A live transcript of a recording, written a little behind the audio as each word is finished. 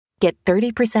Get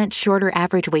 30% shorter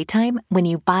average wait time when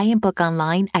you buy and book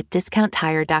online at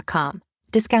DiscountTire.com.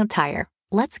 Discount Tire.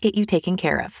 Let's get you taken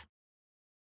care of.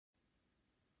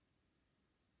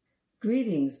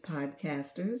 Greetings,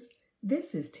 podcasters.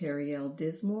 This is Terry L.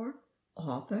 Dismore,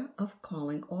 author of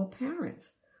Calling All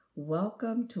Parents.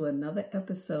 Welcome to another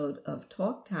episode of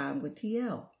Talk Time with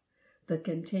TL, the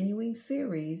continuing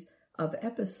series of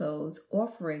episodes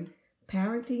offering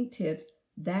parenting tips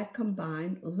that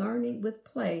combine learning with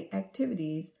play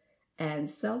activities and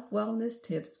self-wellness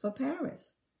tips for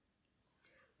parents.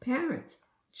 Parents,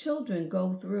 children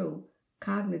go through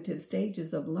cognitive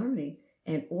stages of learning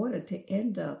in order to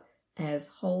end up as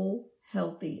whole,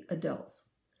 healthy adults.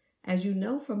 As you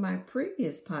know from my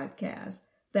previous podcast,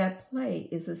 that play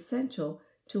is essential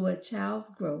to a child's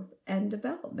growth and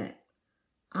development.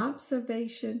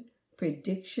 Observation,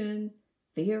 prediction,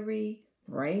 theory,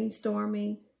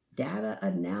 brainstorming, data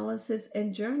analysis,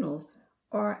 and journals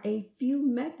are a few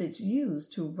methods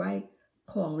used to write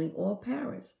Calling All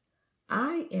Parents.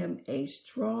 I am a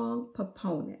strong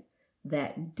proponent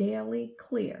that daily,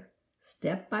 clear,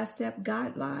 step-by-step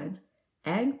guidelines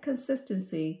and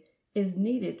consistency is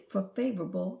needed for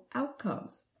favorable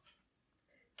outcomes.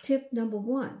 Tip number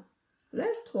 1,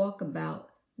 let's talk about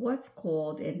what's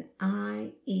called an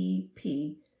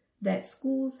IEP that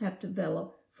schools have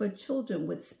developed for children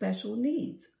with special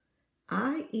needs.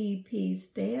 IEP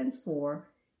stands for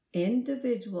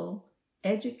Individual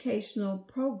Educational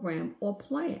Program or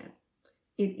Plan.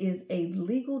 It is a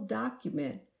legal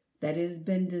document that has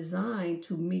been designed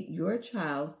to meet your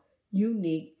child's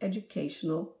unique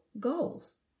educational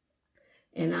goals.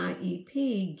 An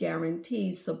IEP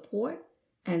guarantees support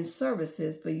and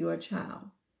services for your child.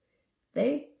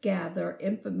 They gather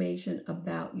information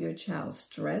about your child's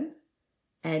strength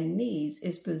and needs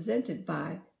is presented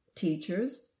by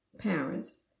teachers,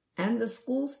 parents, and the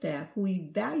school staff who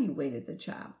evaluated the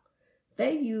child.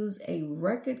 They use a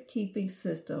record-keeping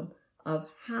system of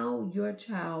how your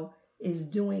child is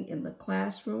doing in the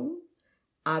classroom,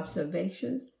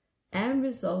 observations, and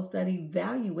results that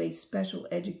evaluate special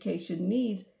education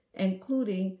needs,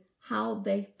 including how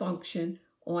they function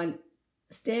on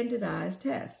standardized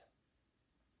tests.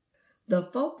 The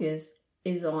focus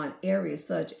is on areas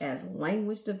such as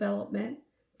language development,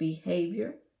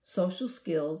 behavior, social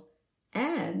skills,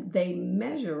 and they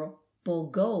measurable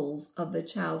goals of the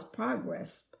child's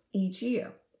progress each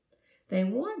year. They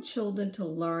want children to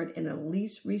learn in a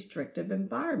least restrictive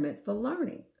environment for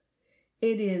learning.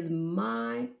 It is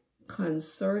my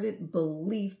concerted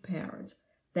belief, parents,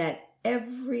 that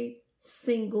every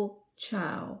single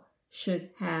child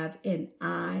should have an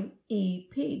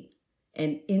IEP,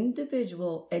 an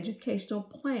individual educational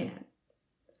plan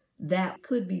that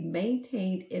could be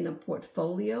maintained in a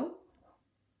portfolio,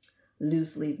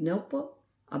 loose leaf notebook,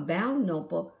 a bound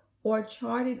notebook, or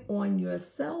charted on your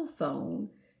cell phone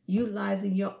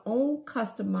utilizing your own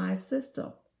customized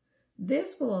system.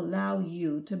 This will allow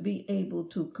you to be able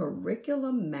to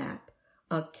curriculum map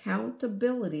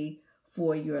accountability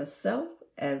for yourself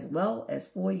as well as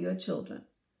for your children.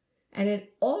 And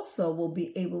it also will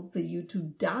be able for you to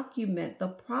document the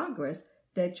progress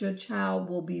that your child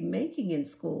will be making in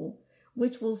school,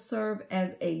 which will serve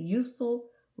as a useful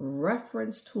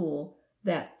reference tool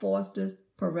that fosters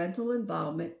parental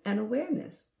involvement and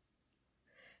awareness.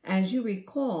 As you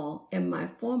recall in my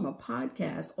former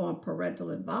podcast on parental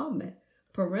involvement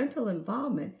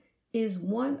is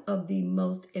one of the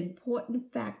most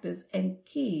important factors and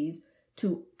keys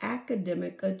to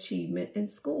academic achievement in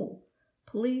school.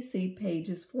 Please see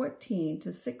pages 14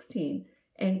 to 16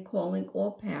 and Calling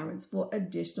All Parents for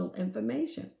additional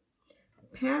information.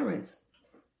 Parents,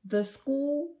 the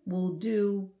school will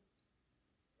do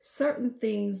certain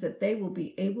things that they will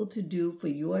be able to do for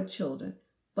your children,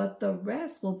 but the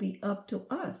rest will be up to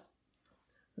us.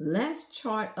 Let's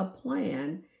chart a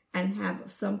plan and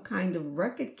have some kind of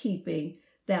record keeping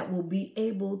that will be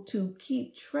able to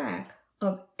keep track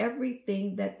of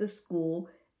everything that the school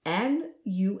and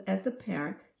you as the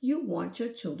parent, you want your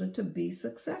children to be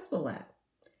successful at.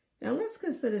 Now let's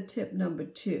consider tip number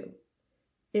 2.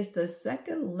 It's the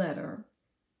second letter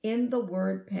in the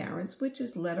word parents, which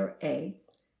is letter A,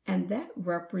 and that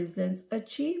represents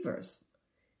achievers.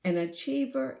 An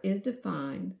achiever is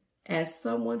defined as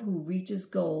someone who reaches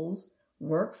goals,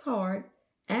 works hard,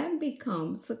 and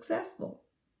becomes successful.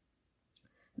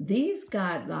 These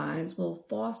guidelines will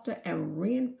foster and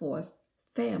reinforce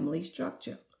family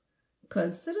structure.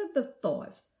 Consider the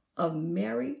thoughts of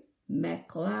Mary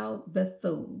McLeod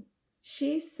Bethune.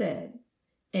 She said,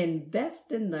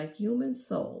 "Invest in the human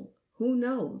soul. Who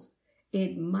knows?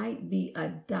 It might be a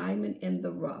diamond in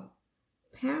the rough."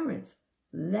 Parents,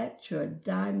 Let your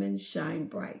diamond shine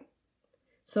bright.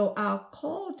 So our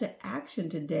call to action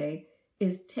today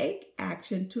is take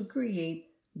action to create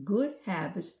good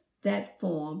habits that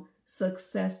form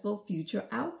successful future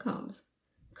outcomes.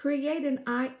 Create an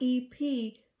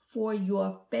IEP for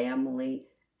your family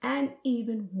and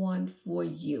even one for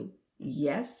you.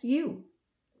 Yes, you.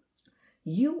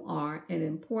 You are an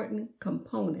important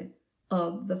component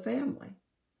of the family.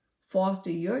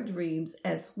 Foster your dreams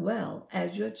as well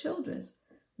as your children's.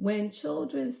 When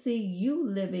children see you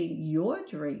living your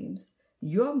dreams,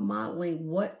 you're modeling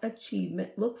what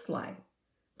achievement looks like.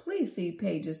 Please see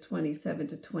pages 27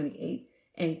 to 28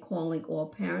 in Calling All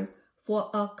Parents for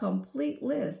a complete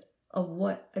list of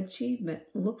what achievement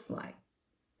looks like.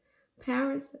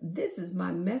 Parents, this is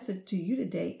my message to you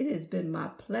today. It has been my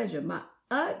pleasure, my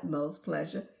utmost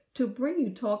pleasure, to bring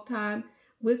you Talk Time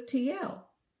with TL.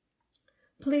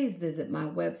 Please visit my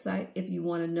website if you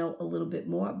want to know a little bit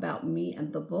more about me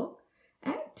and the book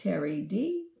at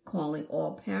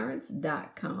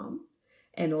terrydcallingallparents.com.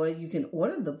 You can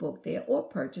order the book there or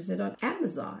purchase it on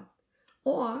Amazon.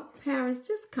 Or parents,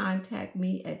 just contact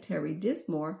me at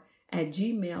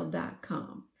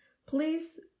terrydismore@gmail.com.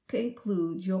 Please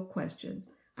include your questions.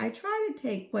 I try to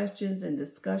take questions and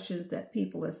discussions that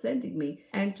people are sending me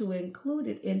and to include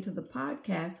it into the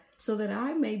podcast so that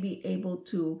I may be able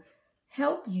to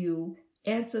help you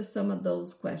answer some of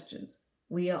those questions.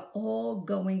 We are all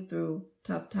going through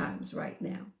tough times right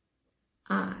now.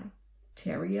 I,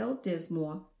 Terry L.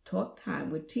 Dismore, Talk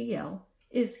Time with TL,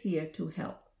 is here to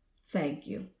help. Thank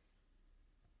you.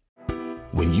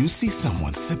 When you see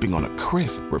someone sipping on a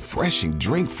crisp, refreshing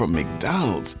drink from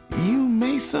McDonald's, you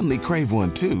may suddenly crave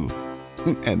one too.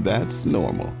 And that's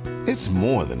normal. It's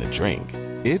more than a drink.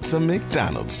 It's a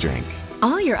McDonald's drink.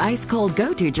 All your ice-cold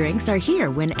go-to drinks are here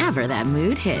whenever that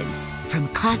mood hits. From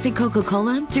classic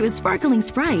Coca-Cola to a sparkling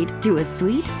Sprite to a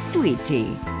sweet, sweet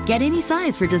tea. Get any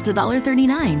size for just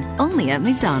 $1.39, only at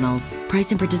McDonald's. Price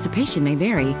and participation may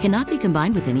vary, cannot be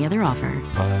combined with any other offer.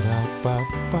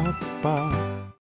 Ba-da-ba-ba-ba.